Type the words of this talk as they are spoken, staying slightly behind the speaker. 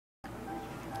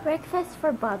Breakfast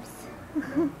for Bubs.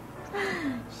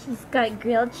 She's got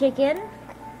grilled chicken,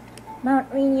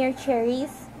 Mount Rainier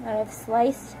cherries that I've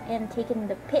sliced and taken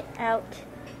the pit out,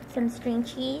 some string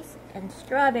cheese, and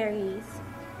strawberries.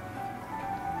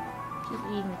 She's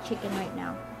eating the chicken right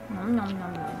now. Nom nom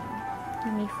nom nom.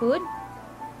 Yummy food.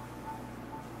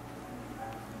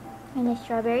 And a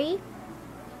strawberry.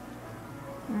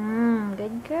 Mmm,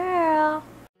 good girl.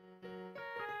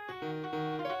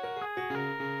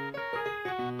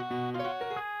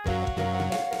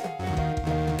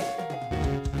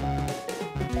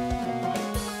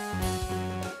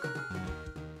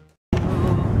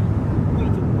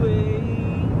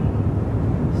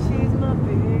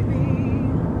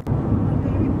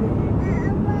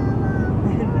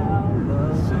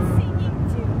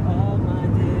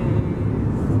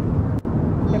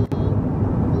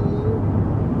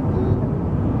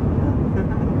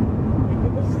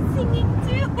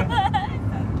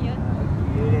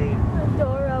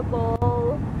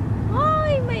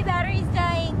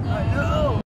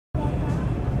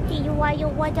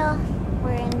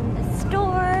 We're in the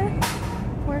store.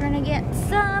 We're gonna get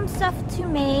some stuff to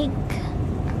make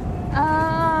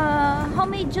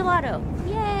homemade gelato.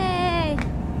 Yay!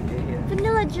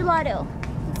 Vanilla gelato.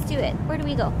 Let's do it. Where do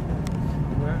we go?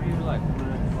 Wherever you like. We're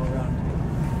gonna go around.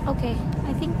 Okay,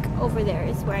 I think over there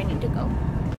is where I need to go.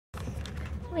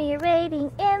 We're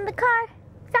waiting in the car.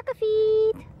 Soccer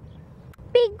feet.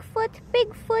 Bigfoot,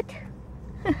 Bigfoot.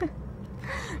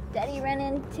 Daddy ran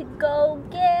in to go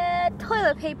get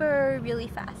toilet paper really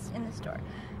fast in the store,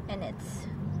 and it's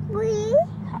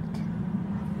hot.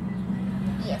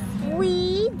 Yes,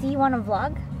 do you want to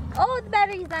vlog? Oh, the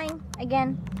battery's dying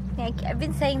again. Yeah, I've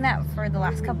been saying that for the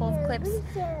last couple of clips,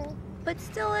 but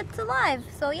still it's alive,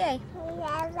 so yay. All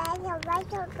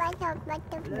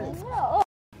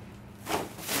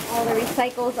the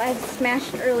recycles I've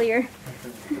smashed earlier.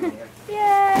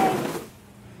 Yay!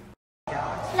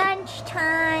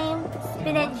 Lunchtime.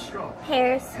 Spinach,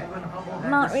 pears,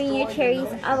 Mount Rainier cherries,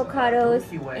 avocados,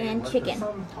 and chicken.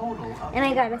 And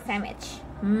I got a sandwich.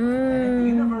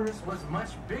 Mmm.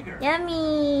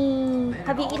 Yummy.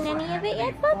 Have you eaten any of it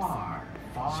yet,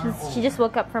 Bubs? She just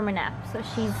woke up from a nap, so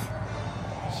she's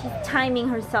timing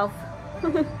herself.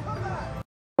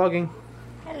 Vlogging.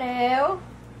 Hello.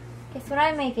 Guess what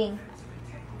I'm making?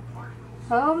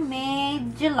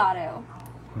 Homemade gelato.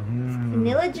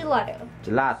 Vanilla gelato.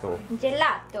 Gelato.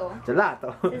 Gelato.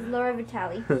 Gelato. This is Laura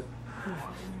Vitale.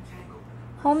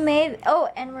 Homemade. Oh,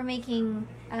 and we're making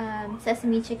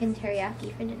sesame chicken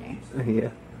teriyaki for dinner.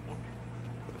 Yeah.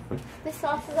 The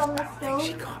sauce is on the stove.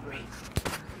 She caught me.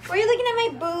 Were you looking at my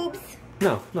boobs?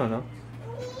 No.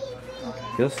 Okay.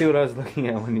 You'll see what I was looking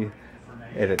at when you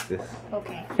edit this.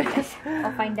 Okay. Yes,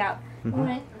 I'll find out.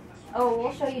 Oh,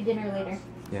 we'll show you dinner later.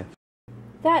 Yeah.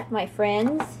 That, my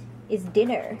friends, is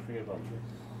dinner.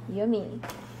 Yummy.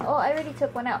 Oh, I already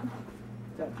took one out.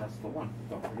 That's the one.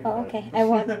 Don't forget Oh, okay. I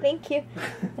won. Thank you.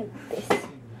 Like this.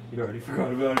 You already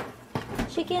forgot about it.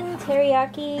 Chicken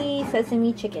teriyaki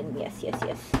sesame chicken. Yes.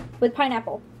 With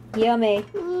pineapple. Yummy.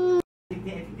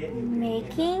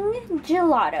 Making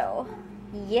gelato.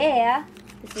 Yeah.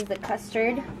 This is the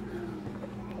custard.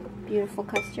 Beautiful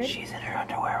custard. She's in her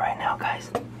underwear right now, guys.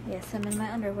 Yes, I'm in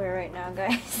my underwear right now,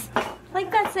 guys. Like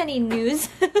that's any news.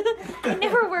 I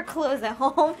never wear clothes at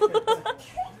home.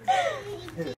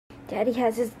 Daddy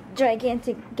has his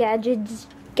gigantic gadgets.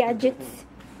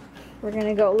 We're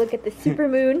gonna go look at the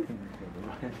supermoon.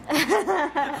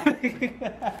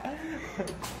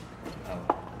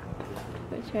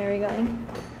 Which way are we going?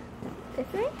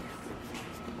 This way?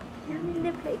 In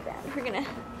the playground. We're gonna...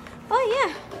 Oh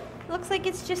yeah! Looks like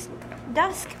it's just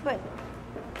dusk, but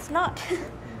it's not.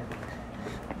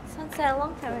 Sunset a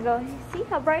long time ago. You see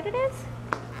how bright it is?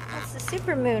 That's the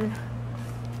supermoon.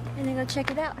 I'm gonna go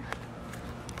check it out.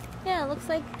 Yeah, it looks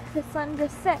like the sun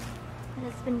just set and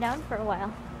it's been down for a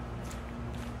while.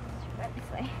 Let's try this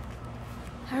way.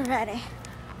 Alrighty.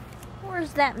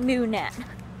 Where's that moon at?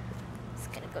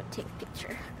 Just gonna go take a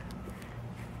picture.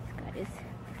 He's got his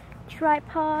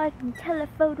tripod and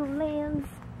telephoto lens.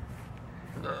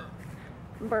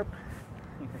 Burp.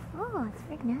 Oh, it's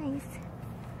very nice.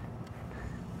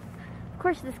 Of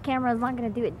course, this camera is not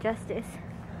going to do it justice.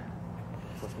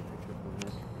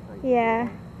 Yeah.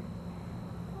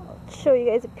 I'll show you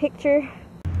guys a picture.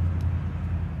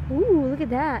 Ooh, look at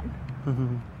that.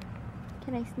 Can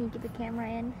I sneak the camera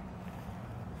in?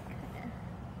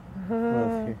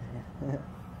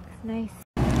 It's nice.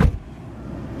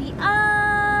 We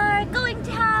are going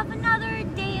to have another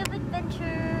day of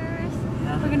adventures.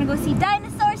 We're going to go see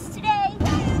dinosaurs today.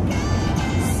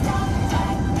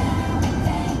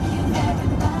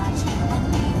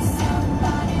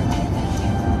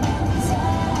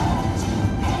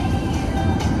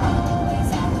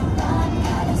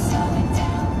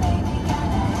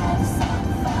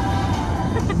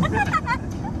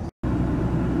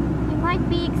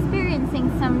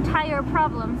 experiencing some tire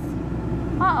problems.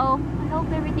 Uh-oh, I hope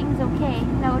everything's okay.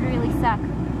 That would really suck.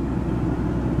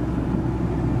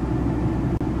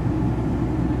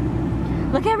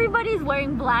 Look, everybody's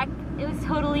wearing black. It was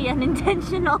totally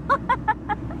unintentional.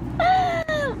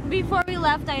 Before we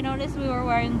left, I noticed we were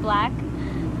wearing black.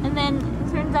 And then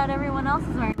it turns out everyone else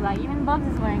is wearing black. Even Bubs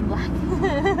is wearing black.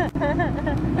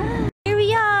 Here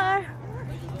we are.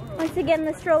 Once again,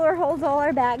 the stroller holds all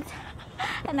our bags.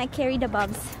 And I carried a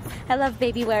Bubs. I love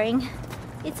baby wearing.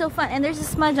 It's so fun. And there's a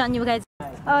smudge on you guys.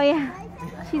 Oh yeah.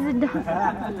 She's a dog.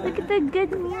 Look at the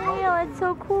good meal. It's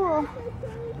so cool.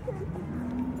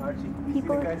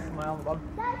 People.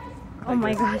 Oh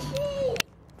my gosh.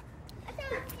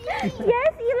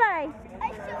 Yes, Eli.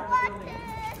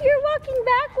 You're walking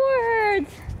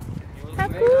backwards. How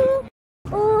cool.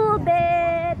 Oh,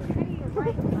 babe.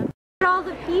 All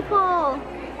the people.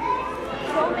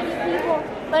 So many people.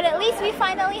 But at least we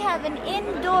finally have an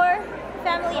indoor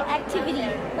family activity.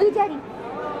 Look at Daddy.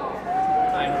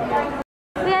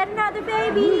 We had another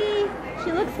baby.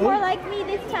 She looks more like me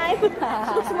this time. She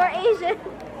looks more Asian.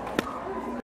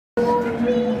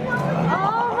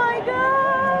 Oh my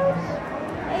gosh.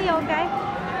 Hey, okay.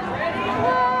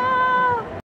 Wow.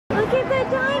 Look at the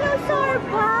dinosaur,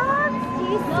 Bob. Do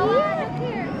you see it? Look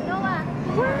here. Noah.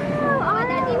 Wow. Oh,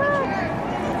 that's even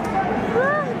sure.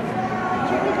 Look.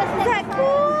 Is that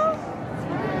cool? Is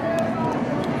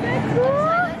that cool?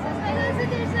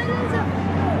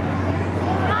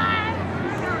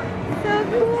 So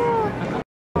cool.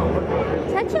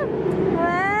 Touch him.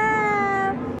 Wow.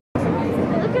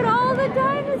 Look at all the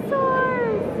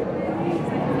dinosaurs.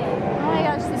 Oh my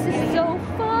gosh, this is so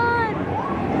fun.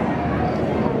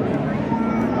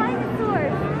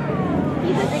 Dinosaurs. He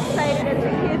was excited as a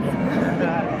kid.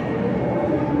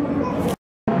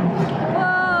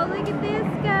 Whoa, look at this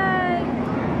guy.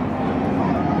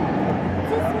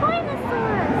 It's a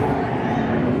Spinosaurus.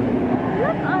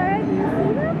 Look, alright, you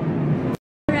see them?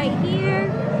 Right here,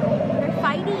 they're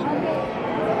fighting.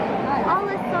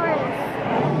 Allosaurus.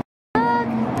 Look,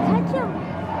 touch him.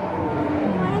 You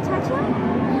want to touch him?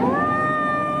 Hi.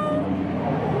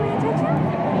 You want to touch him?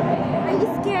 Are you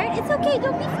scared? It's okay,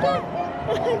 don't be scared.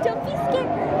 Don't be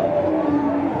scared.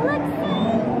 Look, see.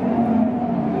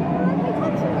 Look, we're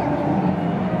touching him.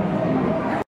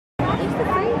 There's the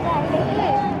bird guy right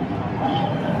here.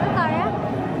 Look, Ara.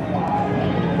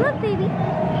 Look, baby.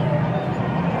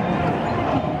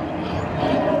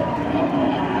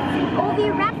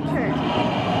 Oviraptor.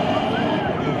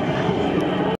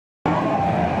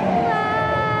 Wow!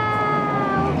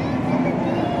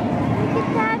 Look at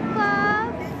that,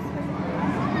 Bubs.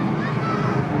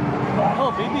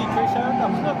 Oh, baby, Trisha,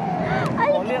 look. A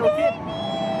little baby.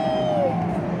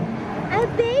 A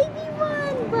baby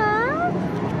one, Bubs.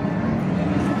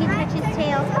 You can touch his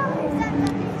tail. His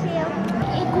tail.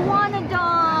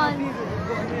 Iguanodon.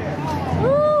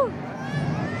 Ooh.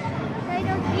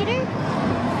 Dino Peter.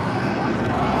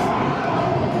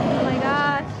 Oh my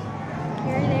gosh.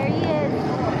 There he is.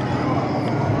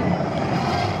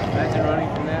 Imagine running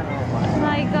from that. Oh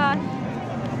my gosh.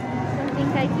 Don't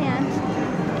think I can.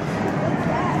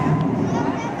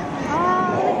 Oh,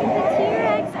 look at the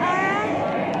T-Rex, Ara.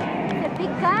 It's a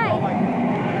big guy.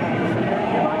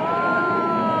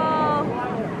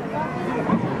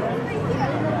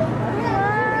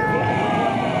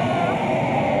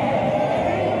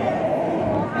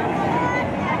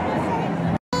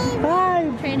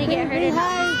 Whoa. Trying to get her to hi.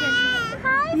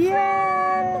 Hi,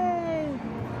 Yay!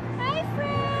 Hi,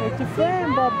 friend. It's a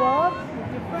friend, Bob.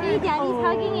 See, Daddy's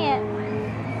hugging it.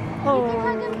 Oh. You can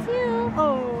hug him too.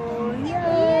 Oh,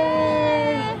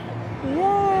 yay!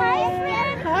 Yay! Hi,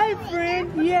 friend. Hi, friend.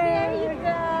 Yay! There you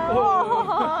go. Oh.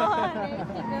 There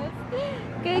she goes.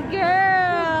 Good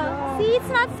girl. See, it's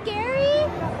not scary.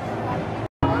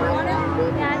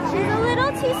 Yeah, she's a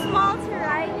little too small to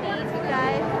ride me, you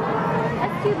guys.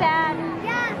 That's too bad.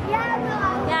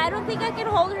 Yeah, I don't think I can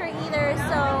hold her either,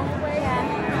 so yeah.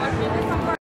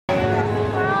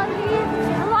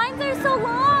 The lines are so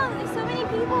long. There's so many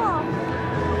people.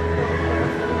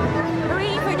 We're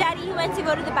waiting for Daddy. He went to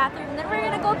go to the bathroom. And then we're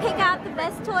gonna go pick out the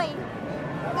best toy.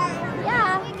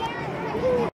 Yeah.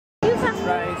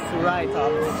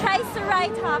 Triceratops.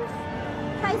 Triceratops.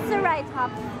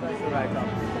 Triceratops.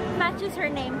 Triceratops. Matches her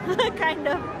name, kind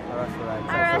of.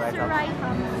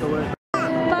 Triceratops. So where's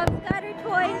Bob's got her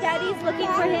toy. Daddy's looking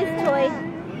for his toy.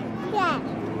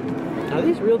 Are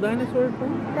these real dinosaurs? I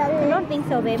don't think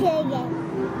so, babe. It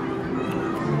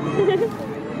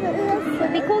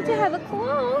would be cool to have a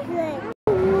claw.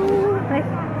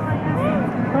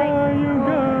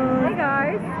 Hey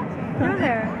guys. Come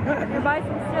there. You buy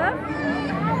some stuff?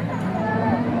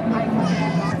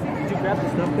 grab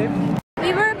the stuff there?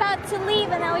 We were about to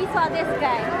leave and now we saw this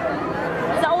guy.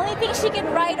 It's the only thing she can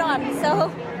ride on,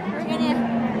 so we're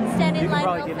gonna stand in line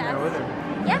real fast.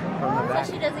 Yeah,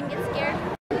 so she doesn't get scared.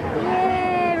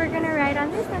 Yay, we're gonna ride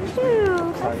on this one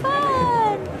too. Have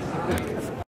fun!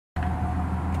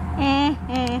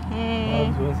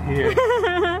 Bubs was here.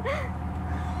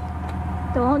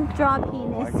 Don't draw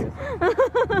penis.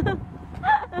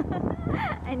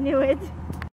 I knew it.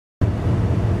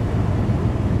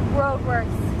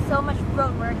 Roadworks. So much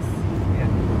roadworks. Yeah.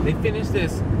 They finished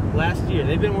this last year.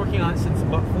 They've been working on it since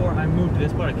before I moved to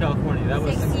this part of California. That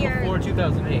was before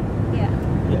 2008. Yeah.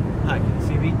 Yeah. Hi, can you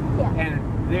see me? Yeah. And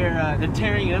they're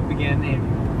tearing it up again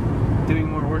and doing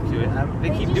more work to it.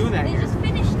 They keep doing that. They just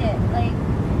finished it, like,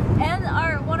 and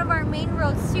one of our main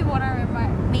roads too, one of our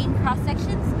main cross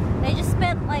sections. They just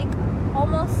spent like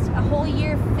almost a whole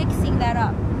year fixing that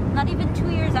up. Not even 2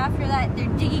 years after that, they're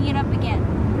digging it up again.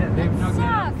 Yeah, they've dug it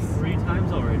up 3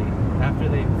 times already after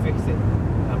they fixed it.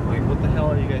 I'm like, what the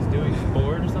hell are you guys doing?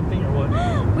 Bored or something or what?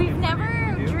 We've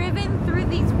never driven through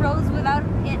these roads without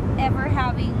it ever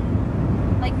having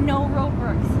like no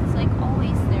roadworks. It's like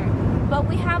always there. But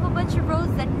we have a bunch of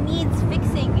roads that needs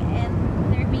fixing and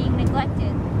they're being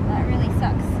neglected. That really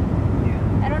sucks.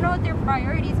 Yeah. I don't know what their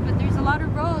priorities, but there's a lot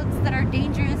of roads that are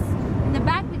dangerous in the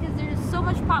back because there's so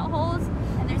much potholes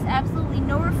and there's absolutely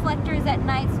no reflectors at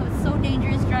night, so it's so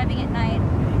dangerous driving at night.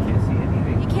 You can't see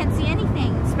anything. You can't see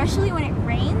anything, especially when it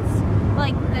rains.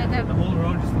 Like the whole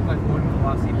road just looks like one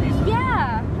glossy piece of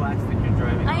plastic you're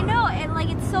driving on. I know, and like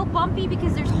it's so bumpy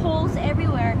because there's holes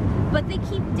everywhere, but they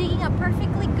keep digging up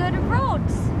perfectly good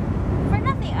roads for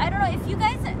nothing. I don't know if you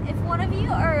guys, if one of you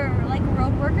are like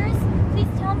road workers, please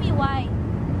tell me why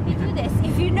they do this.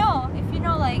 If you know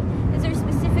like, is there a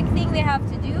specific thing they have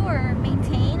to do or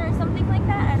maintain or something like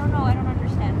that? I don't know, I don't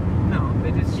understand. No,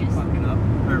 they just keep fucking up,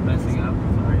 or messing up,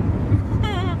 sorry.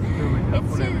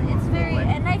 It's very,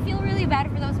 and I feel really bad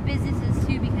for those businesses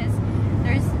too because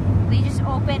they just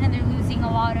open and they're losing a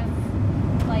lot of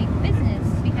like business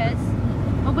because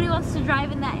nobody wants to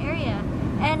drive in that area,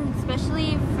 and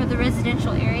especially for the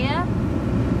residential area,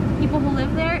 people who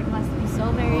live there, it must be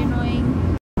so very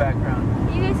annoying.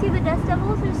 Background. You guys see the dust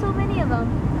devils? There's so many of them.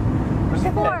 There's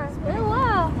 4. Oh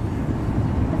wow!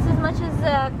 That's as much as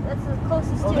that's as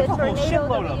closest to a tornado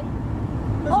that we.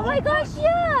 Oh my gosh,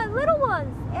 yeah, little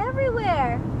ones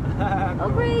everywhere. Oh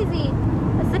crazy!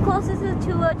 That's the closest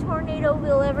to a tornado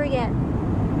we'll ever get.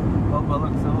 Oh, but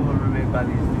look, some of them are made by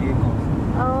these vehicles.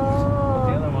 Oh.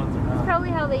 The other ones are not. That's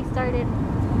probably how they started.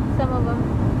 Some of them.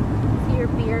 See your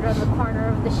beard on the corner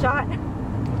of the shot.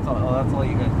 That's all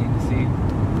you guys need to see.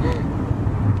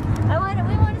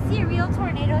 We want to see a real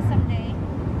tornado someday.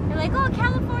 You're like, oh,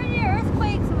 California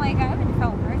earthquakes. I'm like, I haven't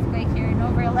felt an earthquake here in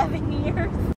over 11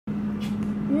 years.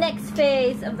 Next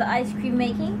phase of the ice cream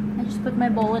making. I just put my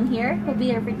bowl in here. We'll be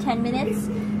there for 10 minutes.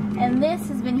 And this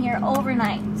has been here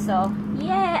overnight. So,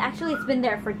 yeah, actually it's been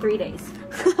there for 3 days.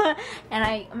 And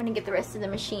I'm going to get the rest of the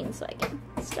machine so I can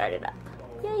start it up.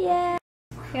 Yeah.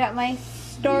 I got my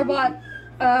store-bought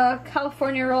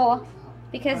California roll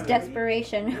because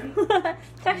desperation.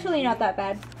 It's actually not that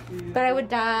bad. But I would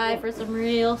die for some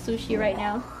real sushi right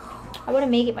now. I want to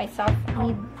make it myself. I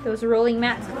need those rolling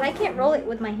mats, but I can't roll it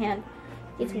with my hand.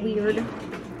 It's weird.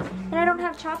 And I don't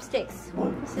have chopsticks.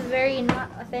 This is very not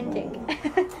authentic.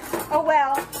 Oh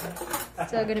well.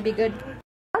 Still gonna be good.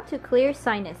 How to clear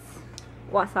sinus.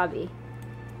 Wasabi.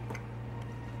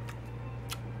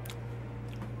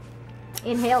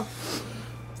 Inhale.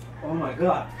 Oh my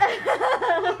god.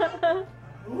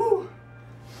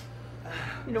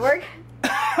 Did it work?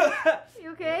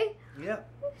 You okay? Yep.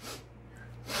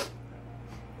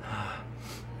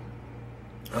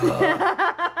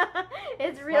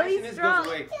 It's really strong.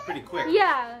 Goes away pretty quick.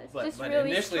 Yeah, it's just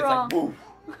really strong. It's like,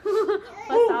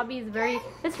 Wasabi is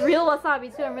it's real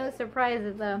wasabi too. I'm really surprised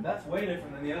at them. That's way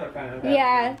different than the other kind of.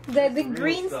 Yeah, the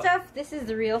green stuff. This is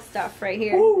the real stuff right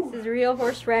here. This is real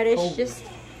horseradish. Just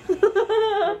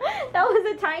that was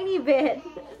a tiny bit.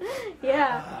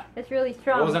 Yeah, it's really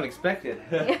strong. That was unexpected.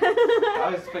 I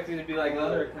was expecting it to be like the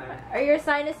other kind. Are your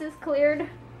sinuses cleared?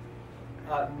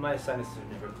 My sinuses are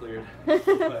never cleared.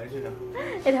 But, you know.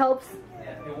 It helps.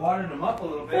 Yeah, it watered them up a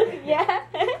little bit. Yeah.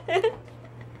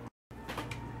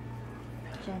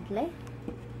 Gently.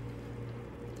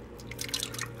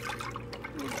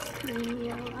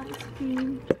 Ice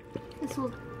cream. This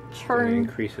will churn.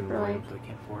 Increase in volume like, so I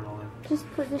can't pour it all in. just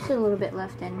put just a little bit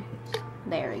left in.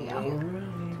 There we go.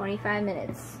 25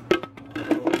 minutes.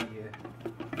 Oh,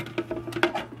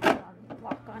 yeah.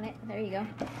 Lock on it. There you go.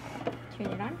 Turn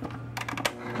it on.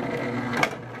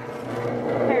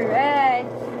 Alright.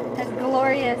 That's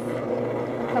glorious.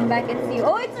 A come back and see.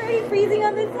 Oh, it's already freezing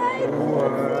on this side.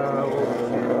 Wow.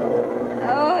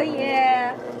 Oh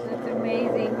yeah, that's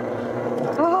amazing.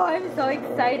 Oh, I'm so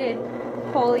excited.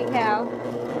 Holy cow.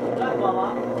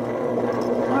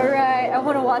 Alright, I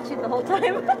want to watch it the whole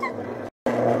time. Look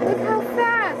how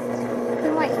fast. It's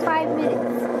been like 5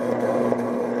 minutes.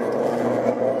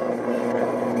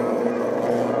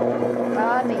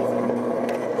 Wow, amazing.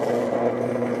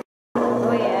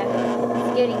 Oh yeah,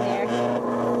 it's getting there.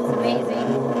 It's amazing.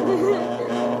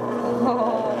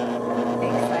 Oh,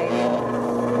 excited.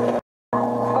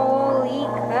 Holy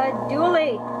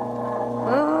cadoodle.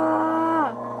 Oh,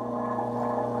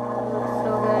 looks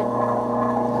so good.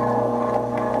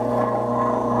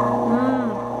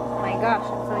 My gosh,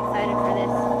 I'm so excited for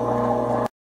this.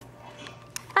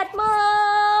 At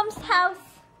Mom's house.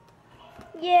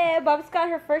 Yeah, Bob's got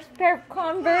her first pair of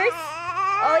Converse.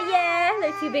 Oh yeah,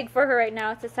 they're too big for her right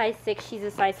now. It's a size 6, she's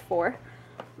a size 4.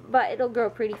 But it'll grow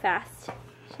pretty fast.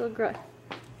 She'll grow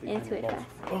into it fast.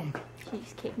 She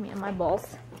just kicked me in my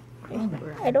balls.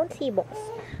 I don't see balls.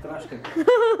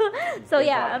 So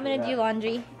yeah, I'm gonna do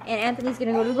laundry. And Anthony's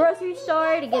gonna go to the grocery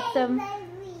store to get some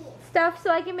stuff so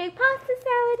I can make pasta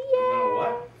salad. Yeah.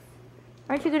 What?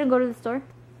 Aren't you gonna go to the store?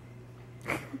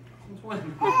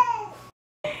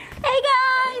 Hey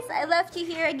guys! I left you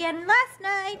here again last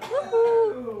night.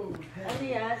 Woohoo!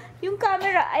 Yung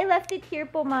camera, I left it here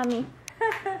po, mommy.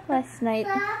 Last night.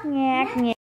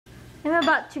 I'm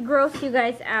about to gross you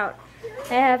guys out.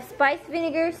 I have spice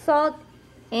vinegar, salt,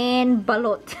 and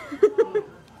balot.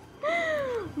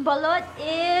 Balot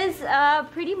is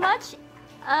pretty much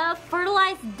a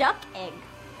fertilized duck egg.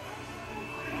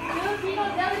 Filipino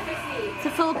delicacy. It's a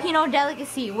Filipino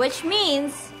delicacy, which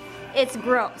means it's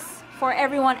gross for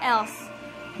everyone else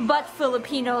but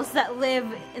Filipinos that live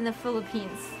in the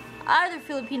Philippines. Other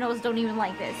Filipinos don't even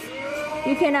like this.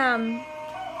 You can,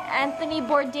 Anthony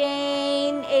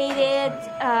Bourdain ate it,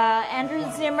 Andrew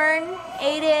Zimmern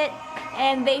ate it,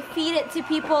 and they feed it to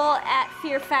people at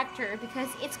Fear Factor because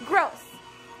it's gross.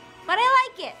 But I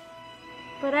like it.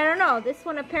 But I don't know, this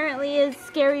one apparently is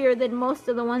scarier than most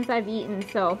of the ones I've eaten,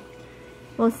 so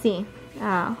we'll see.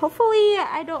 Hopefully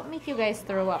I don't make you guys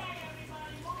throw up.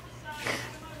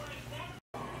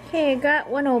 Okay, I got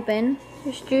one open.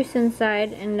 There's juice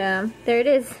inside, and there it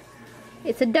is.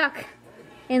 It's a duck,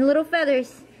 and little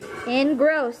feathers, and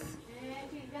gross,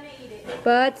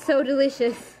 but so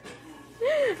delicious.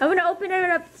 I'm gonna open it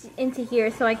up into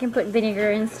here so I can put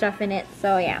vinegar and stuff in it.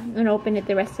 So yeah, I'm gonna open it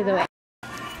the rest of the way.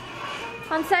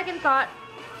 On second thought,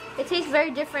 it tastes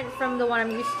very different from the one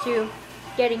I'm used to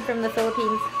getting from the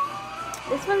Philippines.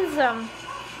 This one's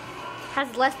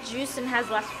has less juice and has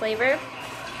less flavor,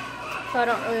 so I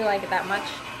don't really like it that much.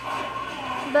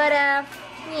 But yeah,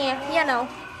 you know.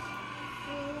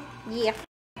 Yeah.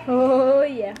 Oh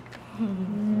yeah.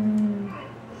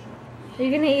 Are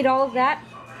you gonna eat all of that?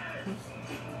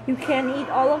 You can eat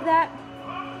all of that?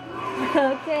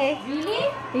 Okay. Really?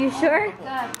 Are you sure?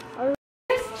 God.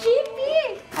 Where's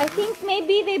Chippy? I think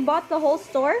maybe they bought the whole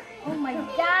store. Oh my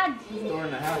God. Store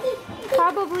in the house.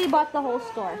 Probably bought the whole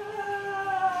store.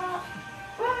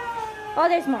 Oh,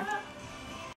 there's more.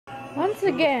 Once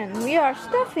again, we are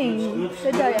stuffing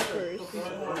the diapers.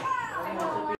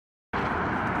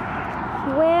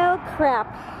 Well, crap.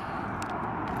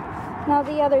 Now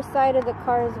the other side of the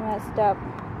car is messed up.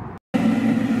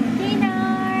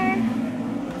 Dinner!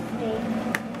 Okay.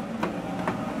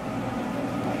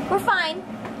 We're fine.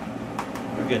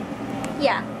 We're good.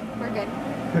 Yeah, we're good.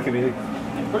 Look at me.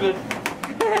 We're good.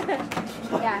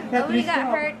 Yeah, nobody got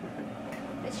hurt.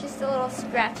 It's just a little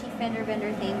scratchy fender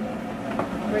bender thing.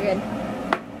 We're good.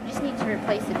 We just need to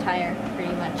replace the tire,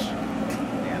 pretty much.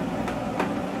 Yeah.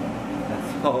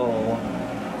 That's all.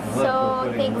 So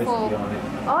Putting thankful. whiskey on it.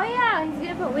 Oh yeah, he's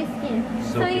gonna put whiskey in.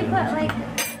 So you good. put like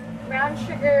brown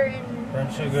sugar and Brown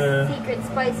sugar, secret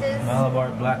spices. Malabar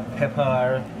black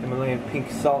pepper. Himalayan pink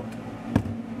salt.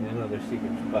 And other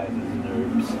secret spices and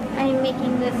herbs. I'm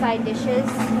making the side dishes.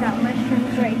 Got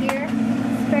mushrooms right here,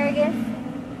 asparagus,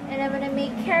 and I'm gonna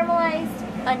make caramelized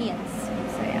onions.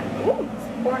 So yeah. Ooh, just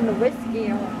pouring the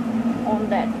whiskey on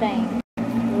that thing.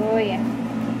 Oh yeah.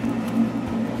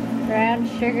 Brown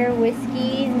sugar,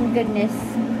 whiskey, and goodness.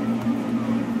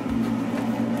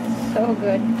 So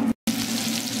good.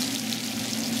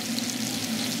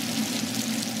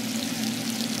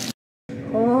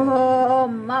 Oh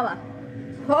mama.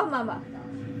 Oh mama.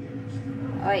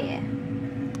 Oh yeah.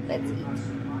 Let's eat.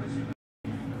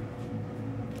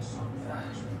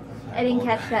 I didn't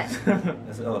catch that.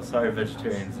 Oh, sorry,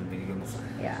 vegetarians and vegans.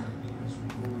 Yeah.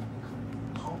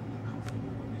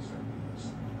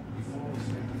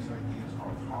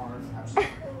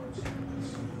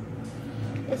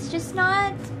 It It's just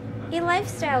not a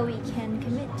lifestyle we can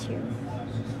commit to.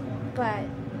 But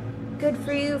good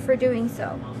for you for doing so.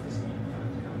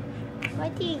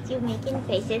 What did you making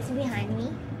faces behind me?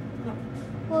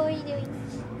 What were you doing?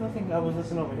 Nothing. I was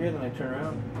listening over here, then I turned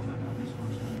around.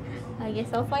 I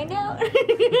guess I'll find out.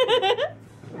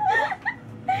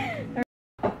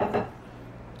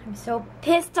 I'm so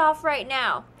pissed off right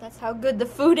now. That's how good the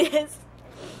food is.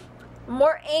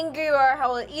 More angrier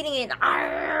how eating it.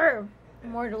 Arrgh,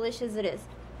 more delicious it is.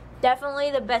 Definitely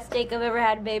the best steak I've ever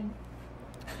had, babe.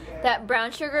 That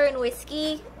brown sugar and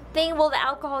whiskey thing, well, the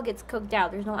alcohol gets cooked out.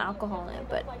 There's no alcohol in it,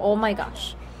 but oh my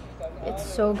gosh. It's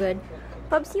so good.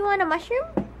 Bubs, you want a mushroom?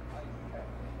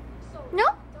 No?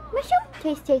 Mushroom?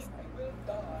 Taste, taste.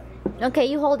 Okay,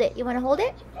 you hold it. You want to hold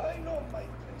it?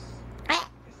 Ah.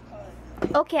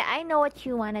 Okay, I know what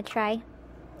you want to try.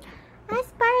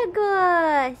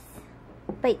 Asparagus.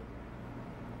 Wait.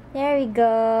 There we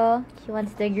go. She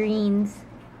wants the greens.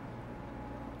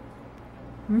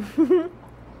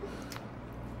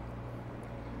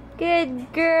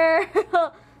 Good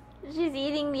girl. She's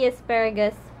eating the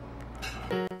asparagus.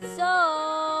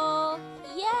 So,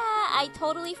 yeah, I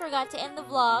totally forgot to end the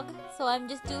vlog. So I'm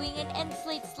just doing an end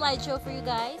slate slideshow for you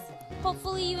guys.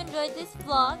 Hopefully you enjoyed this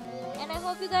vlog. And I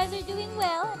hope you guys are doing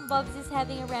well. And Bubs is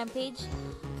having a rampage.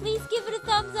 Please give it a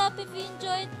thumbs up if you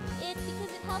enjoyed it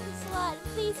because it helps us a lot.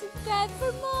 And please subscribe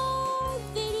for more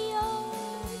videos.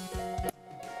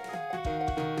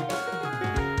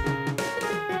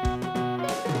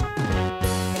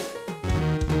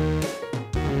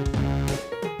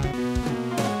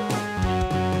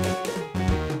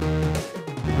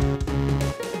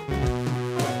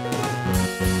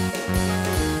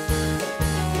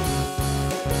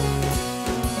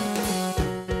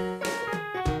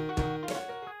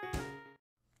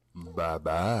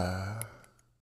 Bye-bye.